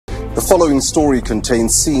The following story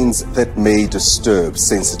contains scenes that may disturb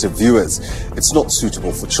sensitive viewers. It's not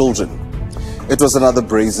suitable for children. It was another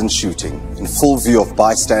brazen shooting in full view of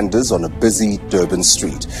bystanders on a busy Durban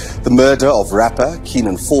street. The murder of rapper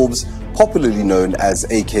Keenan Forbes, popularly known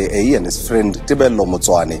as AKA, and his friend Tebello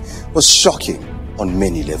Motswane, was shocking on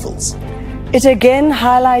many levels. It again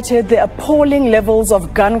highlighted the appalling levels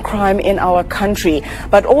of gun crime in our country,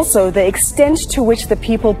 but also the extent to which the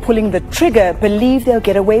people pulling the trigger believe they'll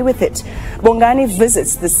get away with it. Bongani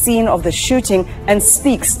visits the scene of the shooting and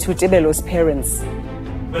speaks to Tebelo's parents.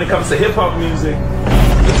 When it comes to hip-hop music,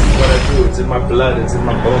 this is what I do. It's in my blood, it's in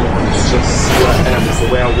my bones. It's just who I am, it's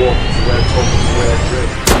the way I walk, it's the way I talk, it's the way I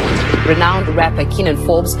dress. Renowned rapper Keenan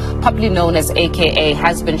Forbes, popularly known as AKA,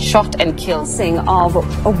 has been shot and killed. Of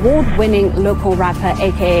award-winning local rapper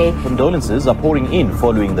AKA. Condolences are pouring in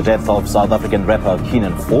following the death of South African rapper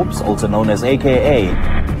Keenan Forbes, also known as AKA.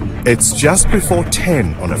 It's just before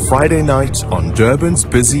 10 on a Friday night on Durban's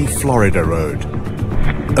busy Florida Road.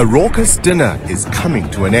 A raucous dinner is coming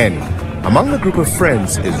to an end. Among the group of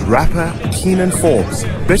friends is rapper Keenan Forbes,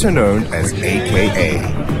 better known as AKA.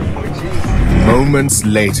 Moments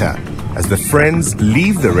later, as the friends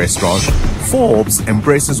leave the restaurant, Forbes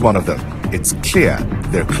embraces one of them. It's clear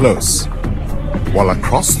they're close. While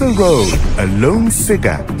across the road, a lone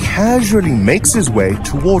figure casually makes his way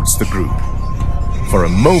towards the group. For a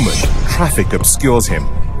moment, traffic obscures him,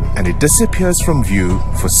 and it disappears from view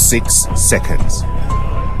for 6 seconds.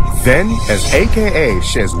 Then, as AKA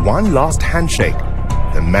shares one last handshake,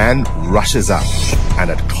 the man rushes up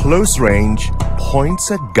and at close range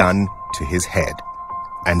points a gun to his head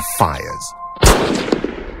and fires.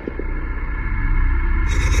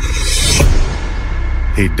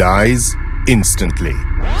 He dies instantly.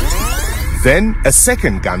 Then a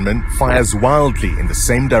second gunman fires wildly in the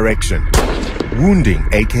same direction, wounding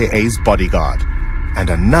AKA's bodyguard,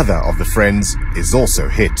 and another of the friends is also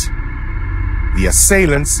hit. The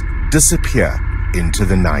assailants disappear into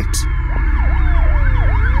the night.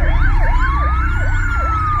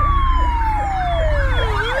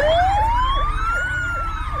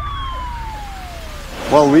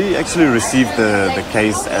 Well, we actually received the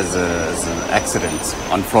case as an accident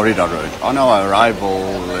on Florida Road. On our arrival,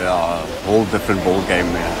 a whole different ball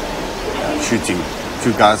game shooting.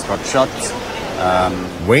 2 guys got shot.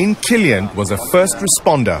 Wayne Killian was a first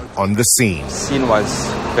responder on the scene. The scene was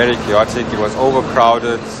very chaotic. It was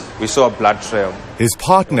overcrowded. We saw a blood trail. His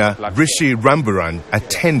partner, Rishi Ramburan,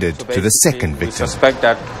 attended to the second victim. We suspect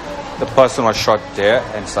that the person was shot there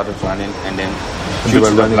and started running, and then due to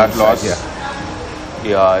the blood loss,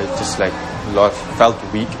 yeah, it just like felt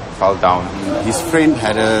weak, fell down. His friend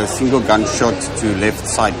had a single gunshot to left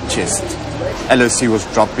side chest. LOC was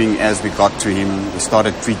dropping as we got to him. We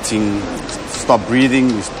started treating, stopped breathing,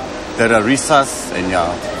 we did a resus, and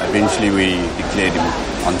eventually we declared him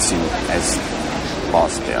on scene as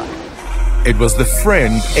passed there. It was the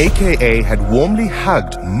friend AKA had warmly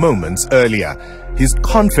hugged moments earlier, his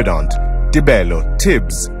confidant, Tebello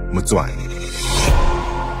Tibbs Motswane.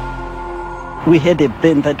 We had a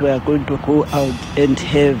plan that we are going to go out and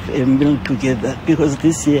have a meal together, because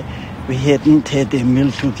this year we hadn't had a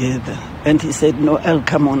meal together. And he said, no, I'll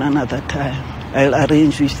come on another time. I'll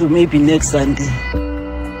arrange with you, maybe next Sunday.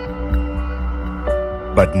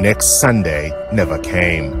 But next Sunday never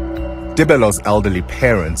came. Tebello's elderly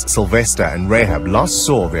parents, Sylvester and Rahab, last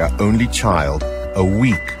saw their only child a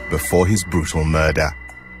week before his brutal murder.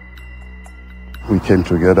 We came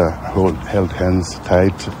together, held hands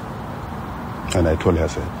tight, and I told her, I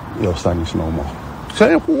said, your son is no more. She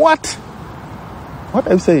said, what? What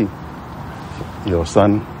I'm saying? Your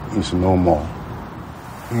son is no more.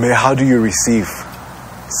 How do you receive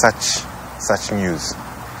such news?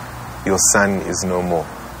 Your son is no more.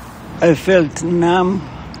 I felt numb.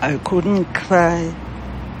 I couldn't cry.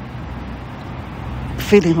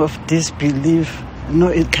 Feeling of disbelief. No,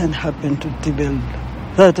 it can't happen to Tebello.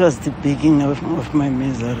 That was the beginning of my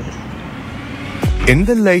misery. In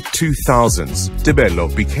the late 2000s, Tebello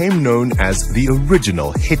became known as the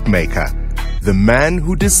original hitmaker, the man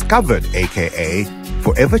who discovered AKA,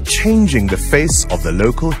 forever changing the face of the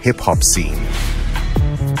local hip-hop scene.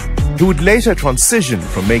 He would later transition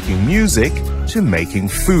from making music to making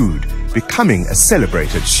food, becoming a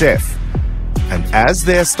celebrated chef. And as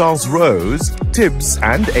their stars rose, Tibbs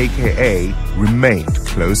and AKA remained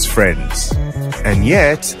close friends. And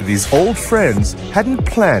yet, these old friends hadn't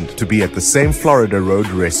planned to be at the same Florida Road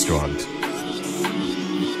restaurant.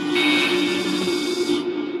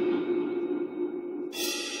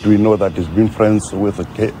 We know that he's been friends with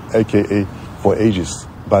AKA for ages.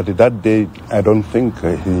 But that day, I don't think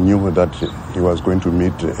he knew that he was going to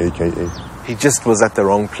meet AKA. He just was at the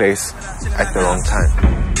wrong place at the wrong time.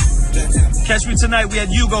 Catch me tonight, we had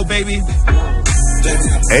Hugo, baby.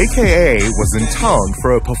 AKA was in town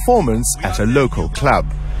for a performance at a local club,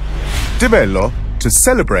 Tibelo, to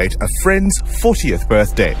celebrate a friend's 40th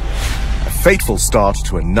birthday. A fateful start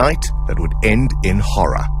to a night that would end in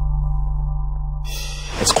horror.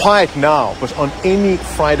 It's quiet now, but on any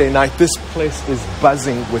Friday night, this place is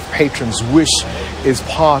buzzing with patrons, which is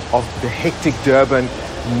part of the hectic Durban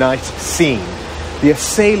night scene. The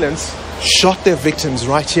assailants shot their victims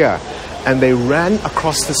right here, and they ran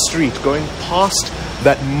across the street, going past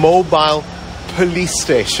that mobile police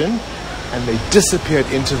station, and they disappeared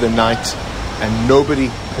into the night, and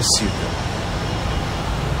nobody pursued them.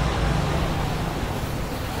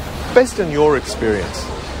 Based on your experience,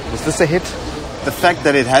 was this a hit? The fact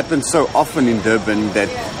that it happened so often in Durban that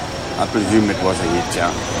I presume it was a hit,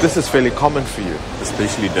 yeah. This is fairly common for you.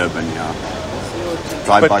 Especially Durban, yeah.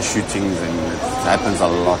 Drive-by shootings, and it happens a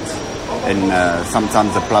lot. And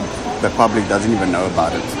sometimes the public doesn't even know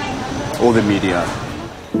about it, or the media.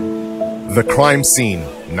 The crime scene,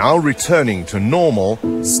 now returning to normal,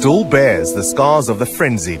 still bears the scars of the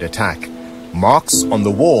frenzied attack. Marks on the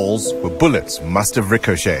walls where bullets must have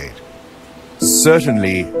ricocheted.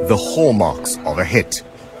 Certainly the hallmarks of a hit.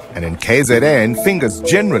 And in KZN, fingers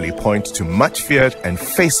generally point to much feared and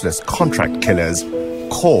faceless contract killers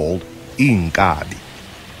called Inkabi.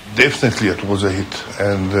 Definitely it was a hit,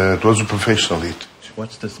 and it was a professional hit.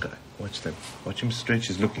 Watch this guy. Watch them. Watch him stretch.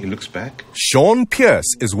 He looks back. Sean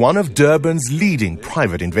Pierce is one of Durban's leading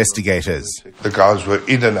private investigators. The guys were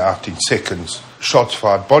in and out in seconds. Shots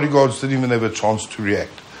fired. Bodyguards didn't even have a chance to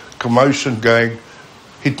react. Commotion going.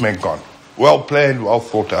 Hitman gone. Well planned, well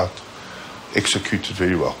thought out. Executed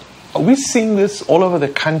very well. Are we seeing this all over the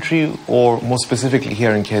country, or more specifically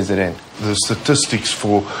here in KZN? The statistics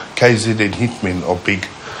for KZN hitmen are big,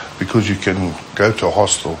 because you can go to a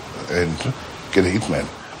hostel and get a hitman.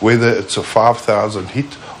 Whether it's a 5,000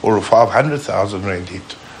 hit or a 500,000 rand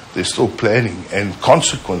hit, there's still planning and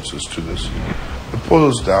consequences to this. It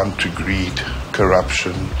boils down to greed,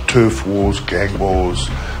 corruption, turf wars, gang wars,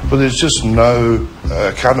 but there's just no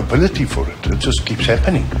accountability for it. It just keeps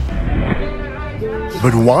happening.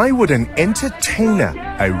 But why would an entertainer,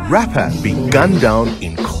 a rapper, be gunned down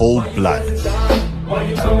in cold blood?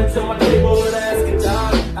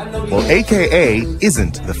 Well, AKA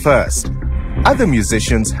isn't the first. Other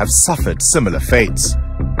musicians have suffered similar fates.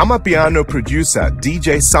 Amapiano producer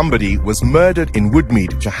DJ Somebody was murdered in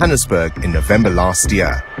Woodmead, Johannesburg in November last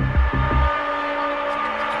year.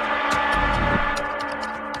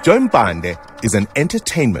 Joan Bande is an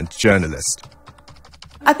entertainment journalist.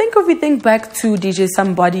 I think if we think back to DJ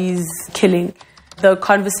Somebody's killing, the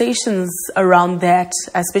conversations around that,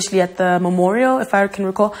 especially at the memorial, if I can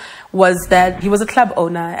recall, was that he was a club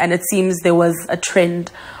owner, and it seems there was a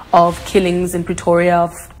trend of killings in Pretoria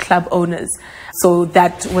of club owners. So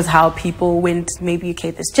that was how people went, maybe,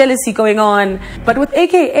 okay, there's jealousy going on. But with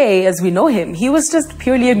AKA, as we know him, he was just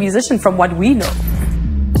purely a musician from what we know.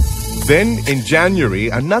 Then in January,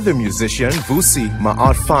 another musician, Vusi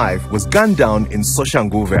Maart5, was gunned down in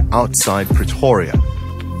Soshanguve outside Pretoria.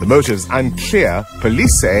 The motives unclear.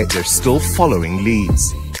 Police say they're still following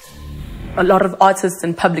leads. A lot of artists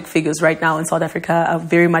and public figures right now in South Africa are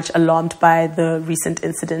very much alarmed by the recent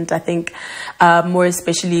incident. I think more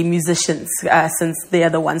especially musicians, since they are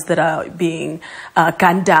the ones that are being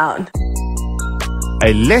gunned down.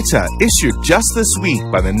 A letter issued just this week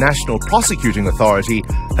by the National Prosecuting Authority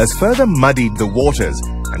has further muddied the waters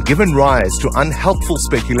and given rise to unhelpful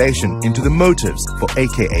speculation into the motives for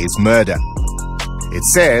AKA's murder. It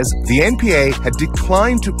says the NPA had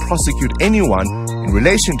declined to prosecute anyone in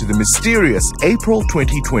relation to the mysterious April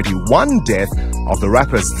 2021 death of the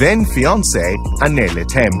rapper's then-fiancée, Anele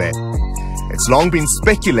Tembe. It's long been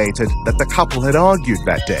speculated that the couple had argued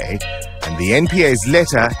that day, and the NPA's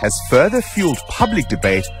letter has further fueled public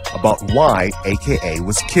debate about why AKA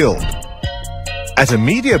was killed. At a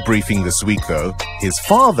media briefing this week, though, his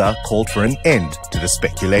father called for an end to the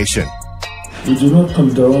speculation. We do not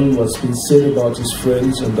condone what's been said about his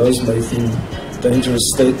friends and those making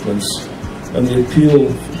dangerous statements, and we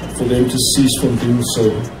appeal for them to cease from doing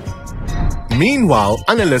so. Meanwhile,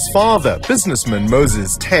 Anele's father, businessman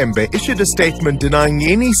Moses Tembe, issued a statement denying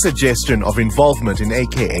any suggestion of involvement in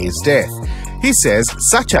AKA's death. He says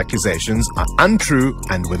such accusations are untrue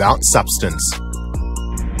and without substance.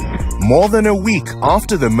 More than a week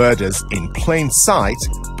after the murders in plain sight,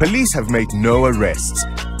 police have made no arrests,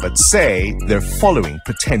 but say they're following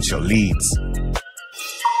potential leads.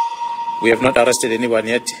 We have not arrested anyone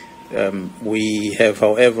yet. We have,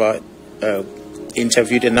 however,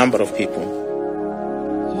 interviewed a number of people.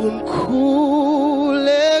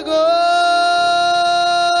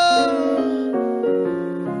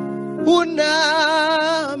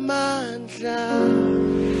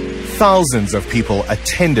 Thousands of people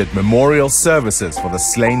attended memorial services for the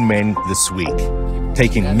slain men this week,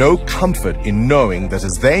 taking no comfort in knowing that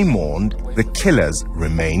as they mourned, the killers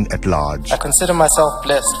remain at large. I consider myself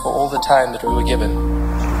blessed for all the time that we were given.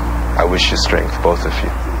 I wish you strength, both of you.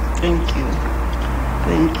 Thank you.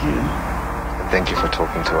 Thank you. And thank you for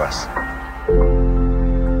talking to us.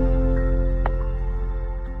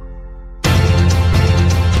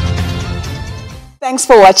 Thanks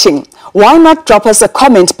for watching. Why not drop us a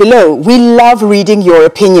comment below? We love reading your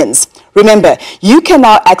opinions. Remember, you can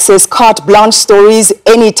now access Carte Blanche stories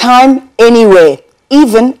anytime, anywhere,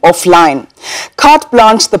 even offline. Carte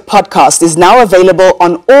Blanche, the podcast, is now available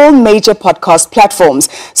on all major podcast platforms.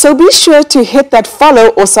 So be sure to hit that follow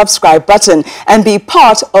or subscribe button and be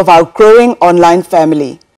part of our growing online family.